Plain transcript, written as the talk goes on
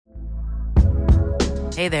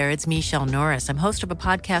Hey there, it's Michelle Norris. I'm host of a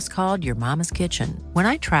podcast called Your Mama's Kitchen. When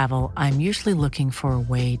I travel, I'm usually looking for a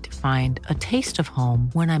way to find a taste of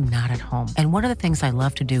home when I'm not at home. And one of the things I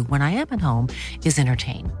love to do when I am at home is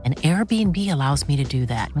entertain. And Airbnb allows me to do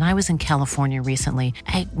that. When I was in California recently,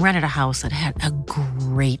 I rented a house that had a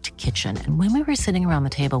great kitchen. And when we were sitting around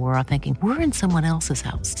the table, we were all thinking, we're in someone else's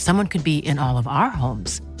house. Someone could be in all of our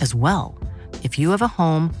homes as well. If you have a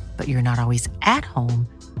home, but you're not always at home,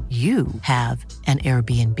 you have an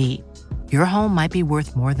Airbnb. Your home might be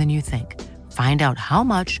worth more than you think. Find out how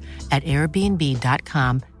much at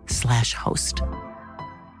airbnb.com/host.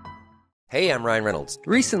 Hey, I'm Ryan Reynolds.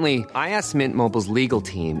 Recently, I asked Mint Mobile's legal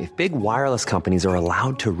team if big wireless companies are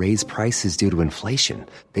allowed to raise prices due to inflation.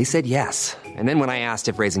 They said yes. And then when I asked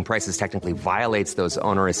if raising prices technically violates those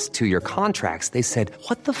onerous two-year contracts, they said,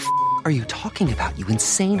 "What the f*** are you talking about, you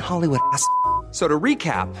insane Hollywood ass?" So to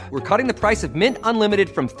recap, we're cutting the price of Mint Unlimited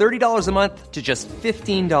from $30 a month to just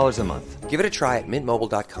 $15 a month. Give it a try at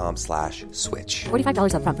mintmobile.com/switch.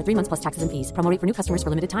 $45 up front for 3 months plus taxes and fees. Promo rate for new customers for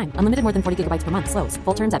limited time. Unlimited more than 40 gigabytes per month. Slows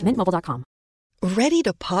full terms at mintmobile.com. Ready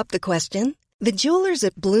to pop the question? The jewelers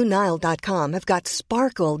at BlueNile.com have got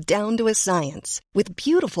sparkle down to a science with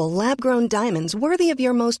beautiful lab-grown diamonds worthy of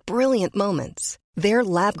your most brilliant moments. Their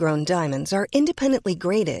lab-grown diamonds are independently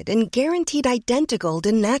graded and guaranteed identical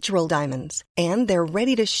to natural diamonds. And they're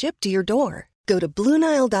ready to ship to your door. Go to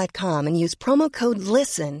BlueNile.com and use promo code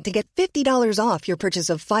LISTEN to get $50 off your purchase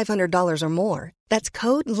of $500 or more. That's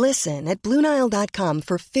code LISTEN at BlueNile.com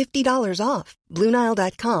for $50 off.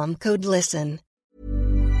 BlueNile.com, code LISTEN.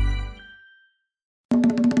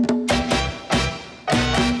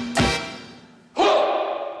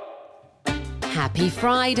 Happy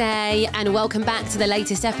Friday and welcome back to the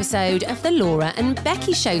latest episode of the Laura and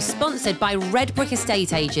Becky Show, sponsored by Red Brick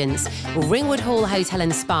Estate Agents, Ringwood Hall Hotel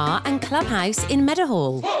and Spa and Clubhouse in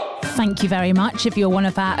Meadowhall. Thank you very much. If you're one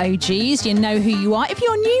of our OGs, you know who you are. If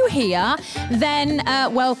you're new here, then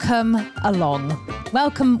welcome along.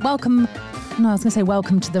 Welcome. No, I was going to say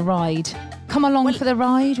welcome to the ride. Come along for the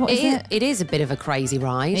ride. What is it? It is a bit of a crazy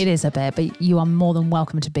ride. It is a bit, but you are more than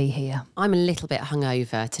welcome to be here. I'm a little bit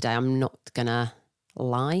hungover today. I'm not going to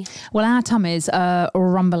lie. Well, our tummies are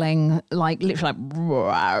rumbling literally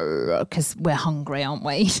because we're hungry, aren't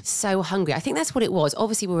we? So hungry. I think that's what it was.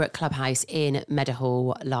 Obviously, we were at Clubhouse in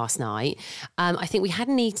Meadowhall last night. I think we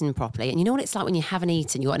hadn't eaten properly. And you know what it's like when you haven't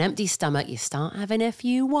eaten? You've got an empty stomach. You start having a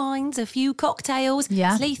few wines, a few cocktails.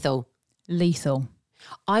 Yeah. It's lethal. Lethal.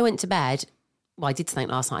 I went to bed. Well, I did something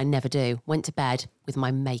last night I never do. Went to bed with my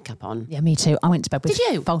makeup on. Yeah, me too. I went to bed with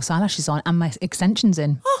false eyelashes on and my extensions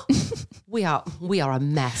in. We are a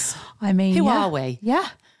mess. I mean, who are we? Yeah.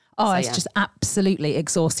 Oh, it's just absolutely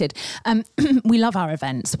exhausted. We love our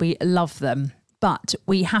events. We love them. But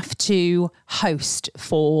we have to host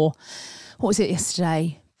for, what was it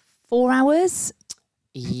yesterday? 4 hours?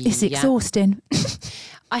 It's exhausting.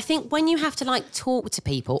 I think when you have to talk to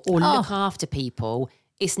people or look after people,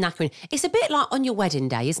 it's knackering. It's a bit like on your wedding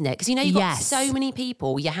day, isn't it? Because you've got so many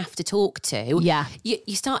people you have to talk to. Yeah.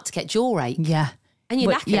 You start to get jaw ache. Yeah. And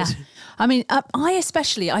you're knackered. Yeah. I mean, I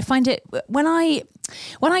find it, when I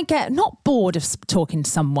get not bored of talking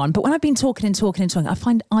to someone, but when I've been talking, I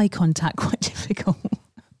find eye contact quite difficult.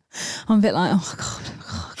 I'm a bit like, oh God,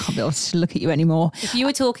 I can't be able to look at you anymore. If you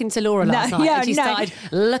were talking to Laura last night and she started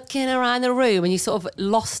looking around the room and you sort of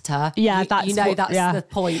lost her, that's the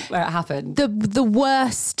point where it happened. The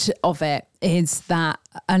worst of it is that,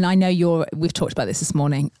 and I know we've talked about this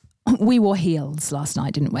morning, we wore heels last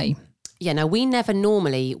night, didn't we? Yeah, no, we never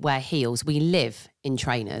normally wear heels. We live in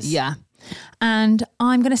trainers. Yeah. And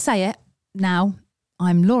I'm going to say it now.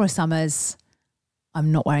 I'm Laura Summers.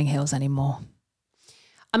 I'm not wearing heels anymore.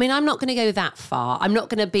 I mean, I'm not going to go that far. I'm not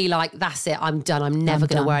going to be like, that's it, I'm done. I'm never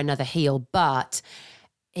going to wear another heel. But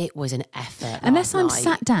it was an effort. Unless I'm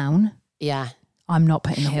sat down. Yeah. I'm not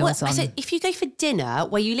putting the heels on. I said, if you go for dinner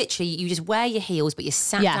where you just wear your heels, but you're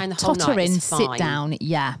sat down the whole night, totter in, it's fine. sit down,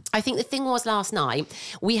 yeah. I think the thing was last night,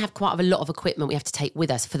 we have quite a lot of equipment we have to take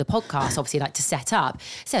with us for the podcast, obviously, to set up.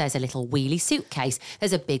 So there's a little wheelie suitcase,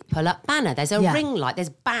 there's a big pull-up banner, there's a ring light, there's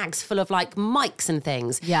bags full of mics and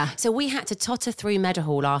things. Yeah. So we had to totter through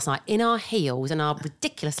Meadowhall last night in our heels and our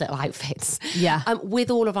ridiculous little outfits. Yeah.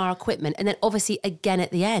 With all of our equipment, and then obviously again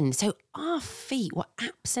at the end. So our feet were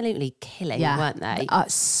absolutely killing, weren't they?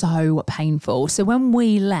 So painful. So when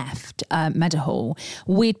we left Meadowhall,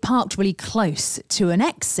 we'd parked really close to an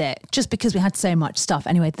exit just because we had so much stuff.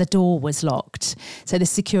 Anyway, the door was locked. So the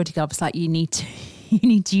security guard was like, you need to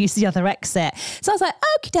use the other exit. So I was like,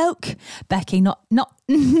 okie doke. Becky, not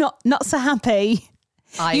so happy.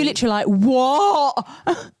 You literally like, what?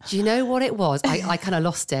 Do you know what it was? I kind of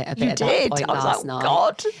lost it a bit You at did. that point I was last like, night.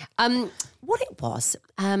 God. What it was,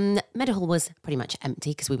 Meadowhall was pretty much empty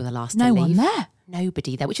because we were the last to No leave. one there.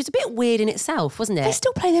 Nobody there, which was a bit weird in itself, wasn't it? They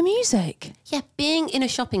still play their music. Yeah, being in a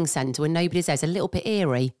shopping centre when nobody's there is a little bit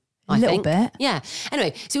eerie. A little bit. Yeah.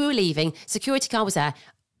 Anyway, so we were leaving. Security car was there.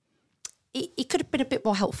 He could have been a bit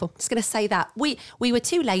more helpful. Just going to say that. We were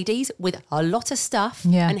two ladies with a lot of stuff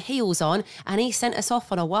and heels on, and he sent us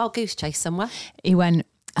off on a wild goose chase somewhere. He went,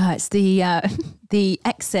 it's the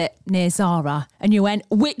exit near Zara. And you went,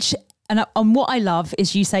 which... And what I love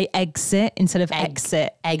is you say exit instead of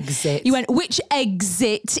exit. Exit. You went, which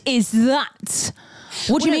exit is that?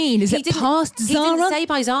 What do you mean? Is it past Zara? He didn't say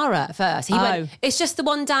by Zara at first. He went, it's just the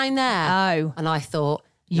one down there. Oh. And I thought,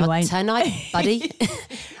 You not ain't. tonight, buddy.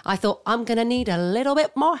 I thought, I'm going to need a little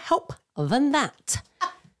bit more help than that.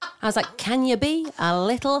 I was like, can you be a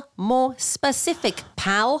little more specific,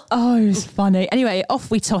 pal? Oh, it was funny. Anyway,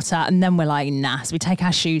 off we totter and then we're like, nah. So we take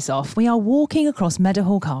our shoes off. We are walking across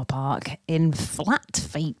Meadowhall car park in flat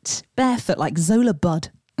feet, barefoot like Zola Budd.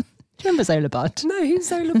 Do you remember Zola Budd? No, who's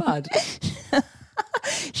Zola Budd?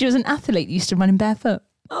 She was an athlete that used to run in barefoot.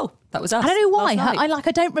 Oh, that was us. I don't know why. last night.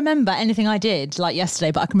 I don't remember anything I did like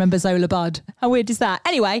yesterday, but I can remember Zola Budd. How weird is that?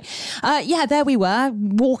 Anyway, there we were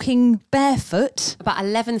walking barefoot. About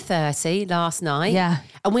 11:30 last night. Yeah.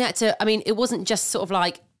 And we had to, it wasn't just sort of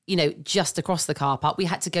like, just across the car park. We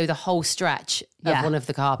had to go the whole stretch of one of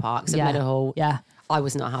the car parks at Meadowhall. Yeah. I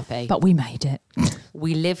was not happy. But we made it.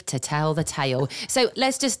 We lived to tell the tale. So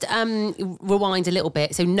let's just rewind a little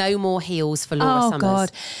bit. So no more heels for Laura Summers. Oh,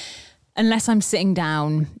 God. Unless I'm sitting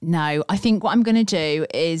down, no. I think what I'm going to do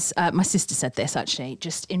is, my sister said this actually,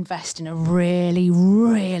 just invest in a really,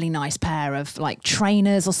 really nice pair of like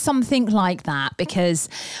trainers or something like that because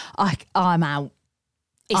I'm out.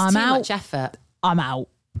 It's too much effort. I'm out.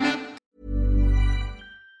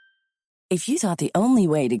 If you thought the only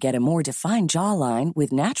way to get a more defined jawline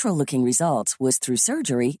with natural-looking results was through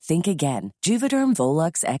surgery, think again. Juvederm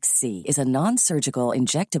Volux XC is a non-surgical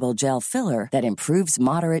injectable gel filler that improves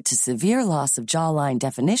moderate to severe loss of jawline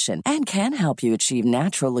definition and can help you achieve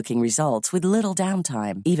natural-looking results with little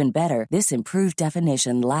downtime. Even better, this improved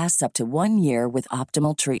definition lasts up to 1 year with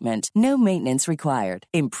optimal treatment. No maintenance required.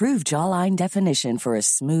 Improve jawline definition for a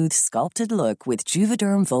smooth, sculpted look with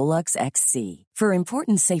Juvederm Volux XC. For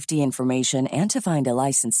important safety information and to find a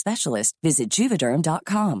licensed specialist, visit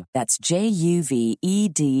Juvederm.com. That's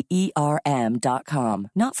JUVEDERM.com.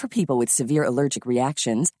 Not for people with severe allergic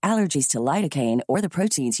reactions, allergies to lidocaine, or the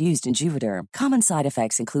proteins used in Juvederm. Common side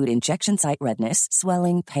effects include injection site redness,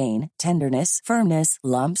 swelling, pain, tenderness, firmness,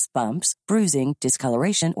 lumps, bumps, bruising,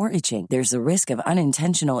 discoloration, or itching. There's a risk of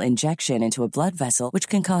unintentional injection into a blood vessel, which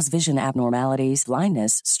can cause vision abnormalities,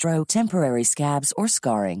 blindness, stroke, temporary scabs, or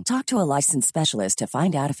scarring. Talk to a licensed specialist to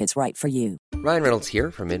find out if it's right for you. Ryan Reynolds here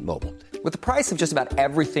from Mint Mobile. With the price of just about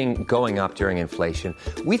everything going up during inflation,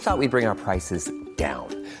 we thought we'd bring our prices down.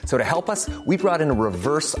 So to help us, we brought in a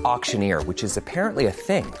reverse auctioneer, which is apparently a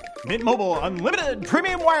thing. Mint Mobile Unlimited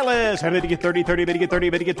Premium Wireless. How to get 30, 30, how to get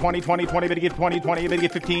 30, how to get 20, 20, 20, how to get 20, 20, how to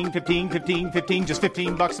get 15, 15, 15, 15, just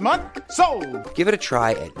 $15 a month? Sold! Give it a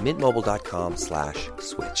try at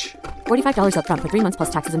mintmobile.com/switch. $45 up front for 3 months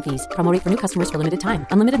plus taxes and fees. Promo rate for new customers for limited time.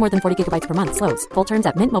 Unlimited more than 40 gigabytes per month. Slows full terms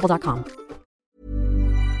at mintmobile.com.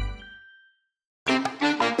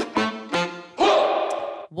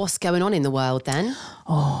 What's going on in the world then?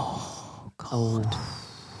 Oh, God.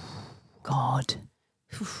 God.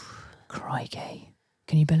 Crikey.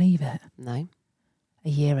 Can you believe it? No. A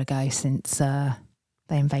year ago since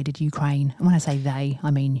they invaded Ukraine. And when I say they,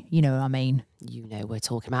 I mean, you know what I mean. You know we're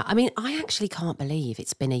talking about. I actually can't believe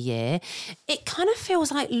it's been a year. It kind of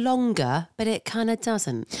feels like longer, but it kind of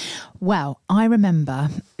doesn't. Well, I remember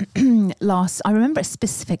I remember it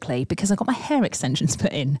specifically because I got my hair extensions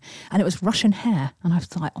put in and it was Russian hair. And I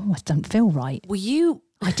was like, oh, it don't feel right. Were you...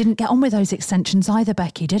 I didn't get on with those extensions either,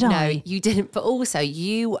 Becky, did I? No, you didn't. But also,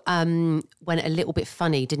 you went a little bit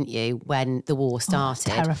funny, didn't you, when the war started?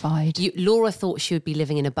 Terrified. Laura thought she would be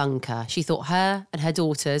living in a bunker. She thought her and her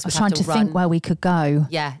daughters would I was trying to think where we could go.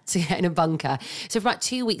 Yeah, to get in a bunker. So for about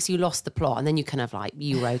 2 weeks, you lost the plot and then you kind of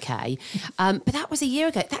you were okay. But that was a year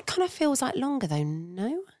ago. That kind of feels like longer though,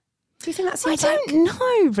 no? Do you think that's I don't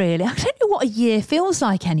know, really. I don't know what a year feels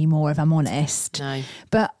like anymore, if I'm honest. No.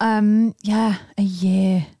 But, a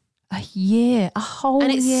year, a whole year.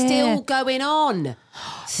 And it's still going on.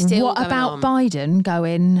 What about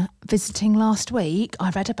Biden visiting last week? I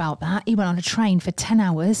read about that. He went on a train for 10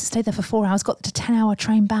 hours, stayed there for 4 hours, got the 10-hour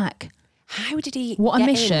train back. How did he What get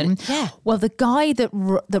a mission. in? Yeah. Well, the guy that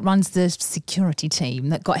runs the security team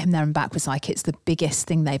that got him there and back was like, it's the biggest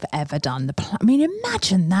thing they've ever done. I mean,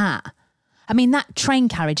 imagine that. I mean, that train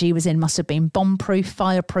carriage he was in must have been bomb-proof,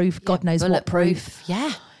 fireproof, God knows what proof.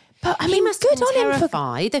 Yeah. But I he mean, must have good been on him for...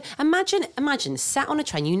 terrified. Imagine sat on a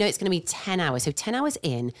train. You know it's going to be 10 hours. So 10 hours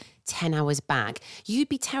in, 10 hours back. You'd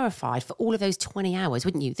be terrified for all of those 20 hours,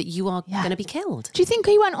 wouldn't you? That you are going to be killed. Do you think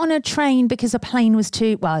he went on a train because a plane was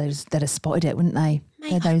too... Well, they'd have spotted it, wouldn't they?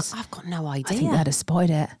 Mate, I've got no idea. I think they'd have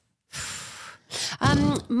spotted it.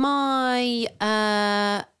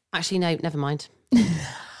 Actually, no, never mind.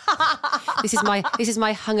 This is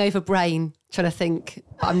my hungover brain trying to think.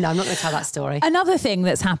 I'm not going to tell that story. Another thing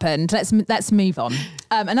that's happened, let's move on.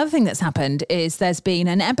 Another thing that's happened is there's been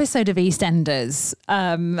an episode of EastEnders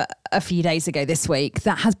a few days ago this week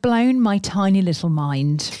that has blown my tiny little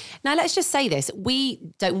mind. Now, let's just say this. We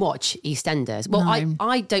don't watch EastEnders. Well, no.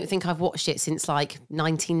 I don't think I've watched it since like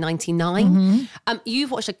 1999. Mm-hmm.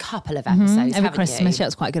 You've watched a couple of episodes, over Christmas. Yeah,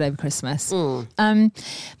 it's quite good over Christmas. Whoever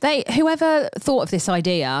thought of this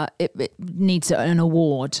idea, it needs an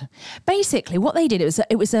award. Basically, what they did, it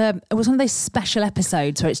was one of those special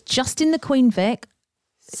episodes where it's just in the Queen Vic.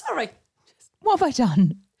 Sorry. What have I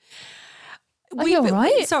done? Are you all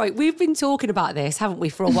right? Sorry, we've been talking about this, haven't we,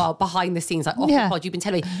 for a while, behind the scenes, like off the pod. You've been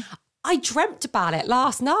telling me. I dreamt about it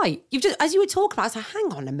last night. As you were talking about it, I was like,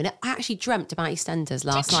 hang on a minute. I actually dreamt about EastEnders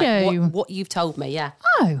last night. What you've told me, yeah.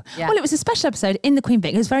 Oh, yeah. Well, it was a special episode in the Queen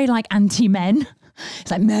Vic. It was very like anti-men.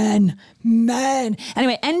 It's like men.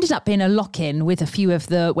 Anyway, ended up being a lock-in with a few of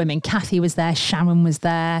the women. Kathy was there, Sharon was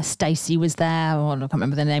there, Stacey was there. I can't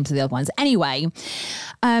remember the names of the other ones. Anyway,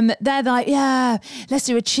 they're like, yeah, let's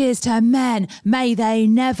do a cheers to men. May they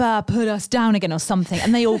never put us down again or something.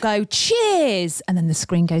 And they all go, cheers. And then the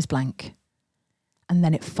screen goes blank. And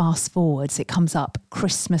then it fast forwards. It comes up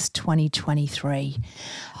Christmas 2023.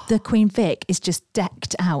 The Queen Vic is just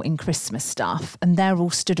decked out in Christmas stuff and they're all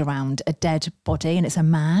stood around a dead body and it's a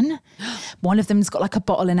man. One of them's got like a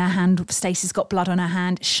bottle in her hand. Stacey's got blood on her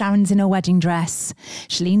hand. Sharon's in a wedding dress.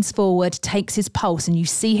 She leans forward, takes his pulse and you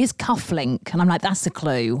see his cufflink. And I'm like, that's a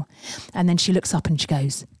clue. And then she looks up and she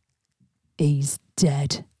goes, he's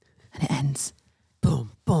dead. And it ends.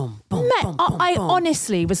 Boom, boom, boom, boom, boom, I boom.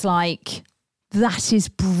 honestly was like, that is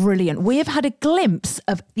brilliant. We have had a glimpse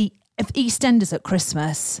of EastEnders at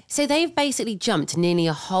Christmas. So they've basically jumped nearly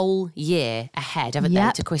a whole year ahead, haven't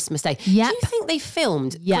they, to Christmas Day? Yep. Do you think they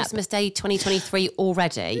filmed Christmas Day 2023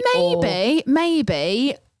 already?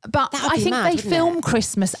 Maybe. But I think they film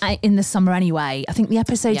Christmas in the summer anyway. I think the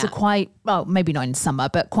episodes are quite, well, maybe not in summer,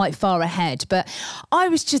 but quite far ahead. But I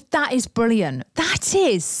was just, that is brilliant. That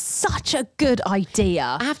is such a good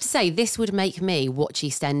idea. I have to say, this would make me watch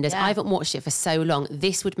EastEnders. I haven't watched it for so long.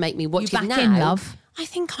 This would make me watch it now. In, love? I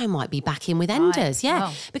think I might be back in with Enders,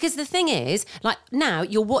 Wow. Because the thing is, like now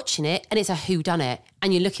you're watching it and it's a whodunit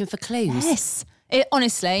and you're looking for clues. Yes.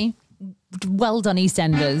 Honestly, well done,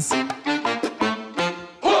 EastEnders.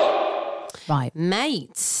 Right.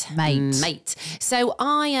 Mate. So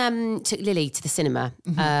I took Lily to the cinema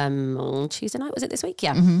on Tuesday night, was it this week?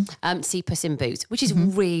 Yeah. To see Puss in Boots, which is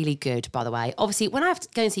really good, by the way. Obviously, when I have to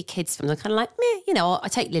go and see kids films, I'm kind of like, meh, I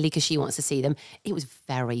take Lily because she wants to see them. It was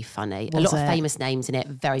very funny. A lot of famous names in it.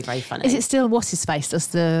 Very, very funny. Is it still, what's his face? That's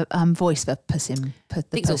the voice for Pussy.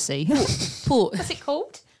 What's it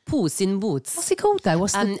called? Puss in Boots. What's it called though?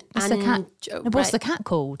 What's the cat? What's the cat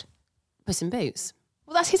called? Puss in Boots.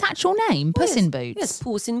 Well, that's his actual name, Puss in Boots. Yes,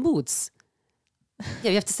 Puss in Boots. Yeah,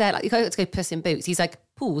 you have to say it like, you have to go Puss in Boots. He's like,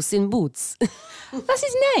 Puss in Boots. That's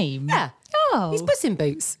his name? Yeah. Oh. He's Puss in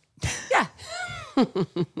Boots. Yeah.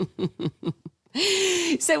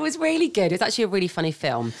 So it was really good. It was actually a really funny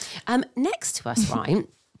film. Next to us, right,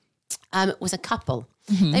 was a couple.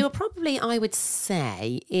 They were probably, I would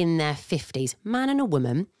say, in their 50s, man and a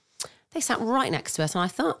woman. They sat right next to us and I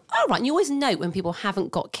thought, oh, right. And you always note when people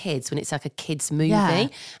haven't got kids, when it's like a kids movie. Yeah.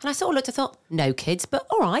 And I sort of looked, I thought, no kids, but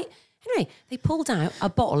all right. Anyway, they pulled out a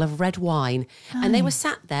bottle of red wine and they were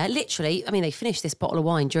sat there literally, I mean, they finished this bottle of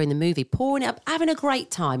wine during the movie, pouring it up, having a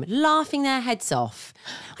great time, laughing their heads off.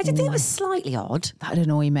 I did think it was slightly odd. That'd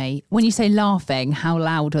annoy me. When you say laughing, how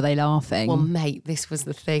loud are they laughing? Well, mate, this was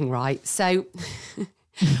the thing, right? So...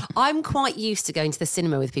 I'm quite used to going to the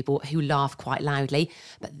cinema with people who laugh quite loudly,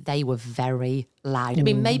 but they were very loud. I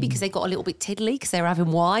mean, maybe because they got a little bit tiddly because they were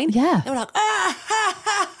having wine. Yeah. They were like, ah, ha,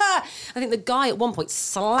 ha, ha. I think the guy at one point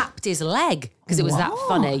slapped his leg because it was that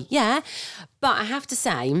funny. Yeah. But I have to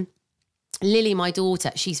say, Lily, my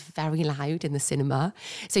daughter, she's very loud in the cinema.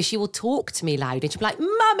 So she will talk to me loud and she'll be like,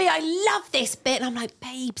 Mummy, I love this bit. And I'm like,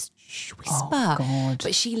 babes, shh, whisper. Oh, God.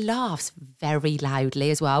 But she laughs very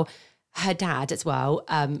loudly as well. her dad as well,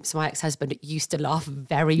 so my ex-husband used to laugh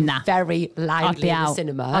very loudly in the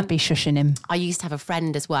cinema. I'd be shushing him. I used to have a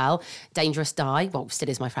friend as well, Dangerous Di, well, still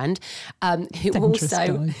is my friend,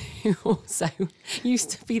 who also used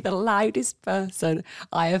to be the loudest person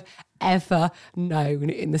I have ever known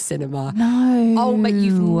in the cinema. No. Oh, mate,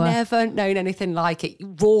 you've never known anything like it.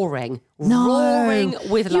 Roaring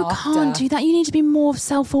with laughter. You can't do that. You need to be more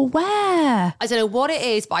self-aware. I don't know what it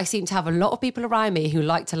is, but I seem to have a lot of people around me who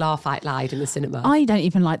like to laugh out loud in the cinema. I don't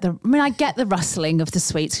even like I get the rustling of the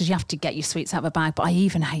sweets because you have to get your sweets out of a bag, but I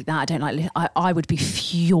even hate that. I don't like, I would be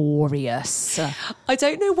furious. I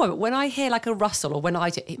don't know why, but when I hear like a rustle or when I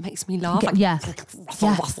do, it makes me laugh.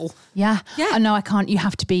 Rustle. Yeah. No, I can't. You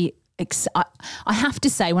have to be... I have to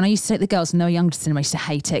say, when I used to take the girls and they were younger to cinema, I used to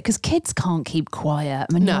hate it because kids can't keep quiet.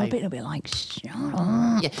 I mean, you're a bit like, shut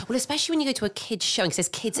up. Yeah, well, especially when you go to a kids' showing, because there's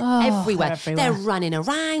kids everywhere. They're running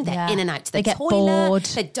around, they're in and out to the toilet. Bored.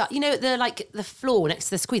 They're like the floor next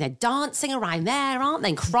to the screen. They're dancing around there, aren't they?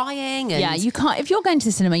 And crying. And... Yeah, you can't. If you're going to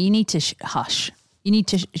the cinema, you need to hush. You need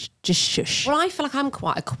to just shush. Well, I feel like I'm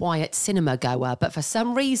quite a quiet cinema goer, but for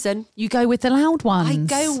some reason... You go with the loud ones. I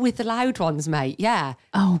go with the loud ones, mate, yeah.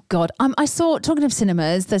 Oh, God. I saw, talking of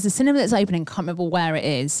cinemas, there's a cinema that's opening, can't remember where it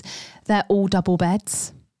is. They're all double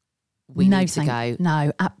beds. We need to go.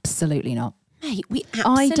 No, absolutely not. Mate, we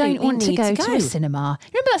absolutely I don't want to go to a cinema.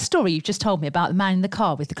 Remember that story you've just told me about the man in the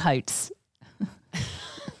car with the coats?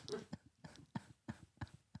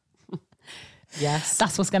 Yes.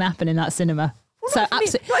 That's what's going to happen in that cinema. Well, so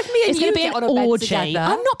absolutely, it's going to be an orgy.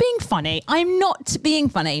 I'm not being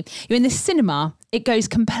funny. You're in the cinema. It goes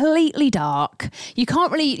completely dark. You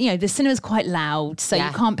can't really, the cinema's quite loud, so you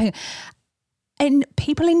can't pay. And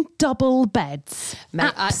people in double beds.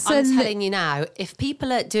 Mate, I'm telling you now, if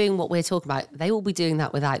people are doing what we're talking about, they will be doing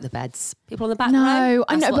that without the beds. People on the back row,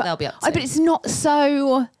 that's what they'll be up to. But it's not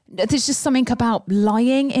so... There's just something about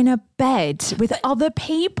lying in a bed with other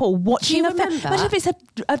people watching a film. Imagine if it's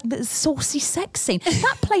a saucy sex scene.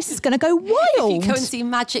 That place is going to go wild. If you go and see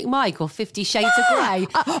Magic Mike or 50 Shades of Grey,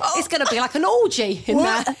 it's going to be like an orgy in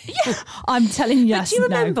there. Yeah, I'm telling you. But do you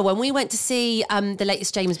remember when we went to see the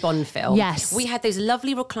latest James Bond film? Yes. We had those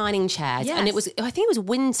lovely reclining chairs. Yes. And I think it was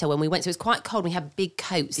winter when we went, so it was quite cold. We had big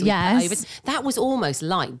coats. Yes. That was almost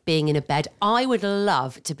like being in a bed. I would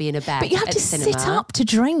love to be in a bed. But you have to sit up to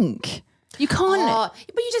drink. You can't.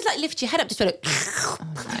 But you just lift your head up, just sort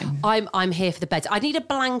of. I'm here for the beds. I need a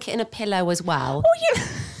blanket and a pillow as well.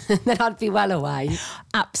 Then I'd be well away.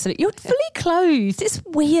 Absolutely, you're fully clothed. It's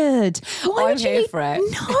weird. Why I'm here for it.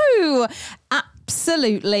 No,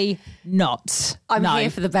 absolutely not. I'm here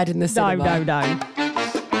for the bed in the cinema. No.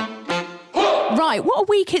 Right, what a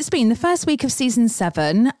week it's been. The first week of season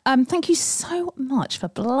 7. Thank you so much for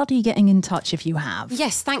bloody getting in touch if you have.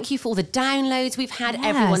 Yes, thank you for all the downloads we've had. Yes.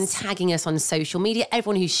 Everyone tagging us on social media,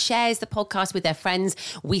 everyone who shares the podcast with their friends.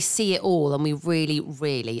 We see it all and we really,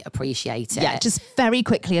 really appreciate it. Yeah, just very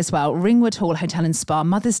quickly as well, Ringwood Hall Hotel and Spa,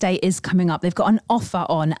 Mother's Day is coming up. They've got an offer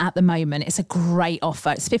on at the moment. It's a great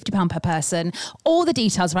offer. It's £50 per person. All the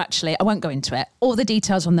details are actually, I won't go into it, all the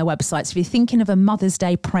details are on their website. So if you're thinking of a Mother's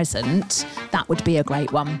Day present, that would be a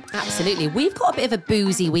great one. Absolutely. We've got a bit of a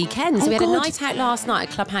boozy weekend. So we had a night out last night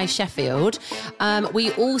at Clubhouse Sheffield.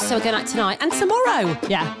 We also are going out tonight and tomorrow.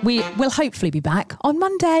 Yeah, we will hopefully be back on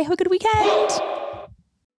Monday. Have a good weekend.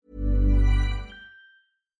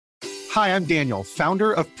 Hi, I'm Daniel,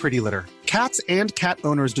 founder of Pretty Litter. Cats and cat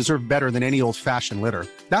owners deserve better than any old-fashioned litter.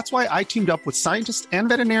 That's why I teamed up with scientists and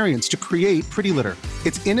veterinarians to create Pretty Litter.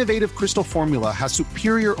 Its innovative crystal formula has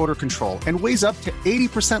superior odor control and weighs up to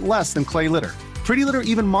 80% less than clay litter. Pretty Litter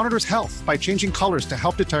even monitors health by changing colors to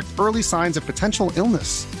help detect early signs of potential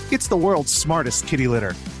illness. It's the world's smartest kitty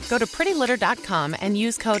litter. Go to prettylitter.com and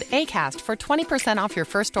use code ACAST for 20% off your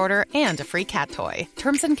first order and a free cat toy.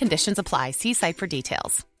 Terms and conditions apply. See site for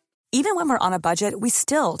details. Even when we're on a budget, we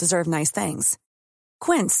still deserve nice things.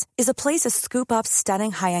 Quince is a place to scoop up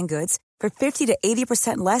stunning high-end goods for 50 to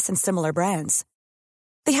 80% less than similar brands.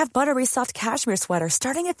 They have buttery soft cashmere sweaters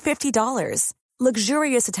starting at $50,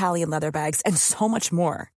 luxurious Italian leather bags, and so much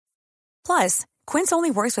more. Plus, Quince only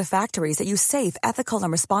works with factories that use safe, ethical,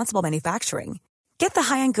 and responsible manufacturing. Get the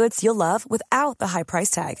high-end goods you'll love without the high price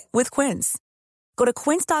tag with Quince. Go to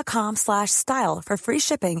quince.com/style for free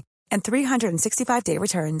shipping and 365-day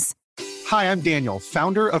returns. Hi, I'm Daniel,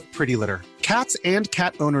 founder of Pretty Litter. Cats and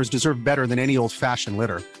cat owners deserve better than any old-fashioned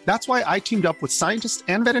litter. That's why I teamed up with scientists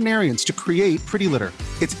and veterinarians to create Pretty Litter.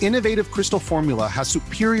 Its innovative crystal formula has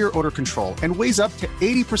superior odor control and weighs up to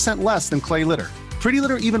 80% less than clay litter. Pretty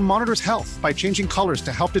Litter even monitors health by changing colors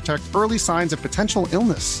to help detect early signs of potential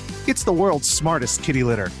illness. It's the world's smartest kitty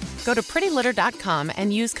litter. Go to prettylitter.com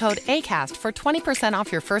and use code ACAST for 20%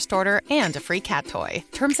 off your first order and a free cat toy.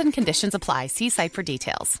 Terms and conditions apply. See site for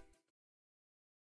details.